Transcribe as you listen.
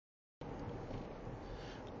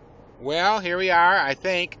Well, here we are, I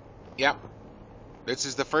think. Yep. This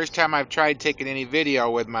is the first time I've tried taking any video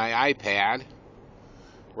with my iPad.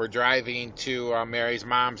 We're driving to Mary's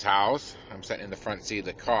mom's house. I'm sitting in the front seat of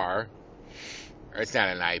the car. It's not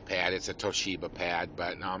an iPad, it's a Toshiba pad,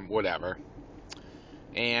 but whatever.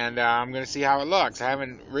 And I'm going to see how it looks. I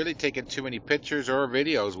haven't really taken too many pictures or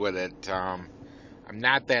videos with it. I'm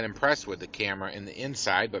not that impressed with the camera in the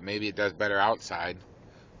inside, but maybe it does better outside.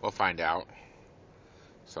 We'll find out.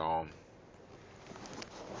 So,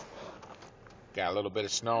 got a little bit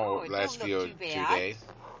of snow last few days.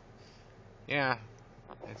 Yeah,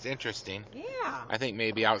 it's interesting. Yeah. I think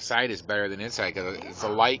maybe outside is better than inside because it's the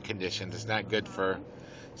light conditions. It's not good for.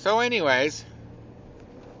 So, anyways,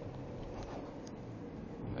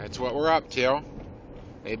 that's what we're up to.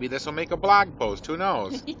 Maybe this will make a blog post. Who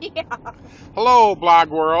knows? Yeah. Hello, blog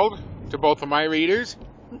world, to both of my readers.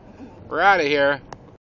 We're out of here.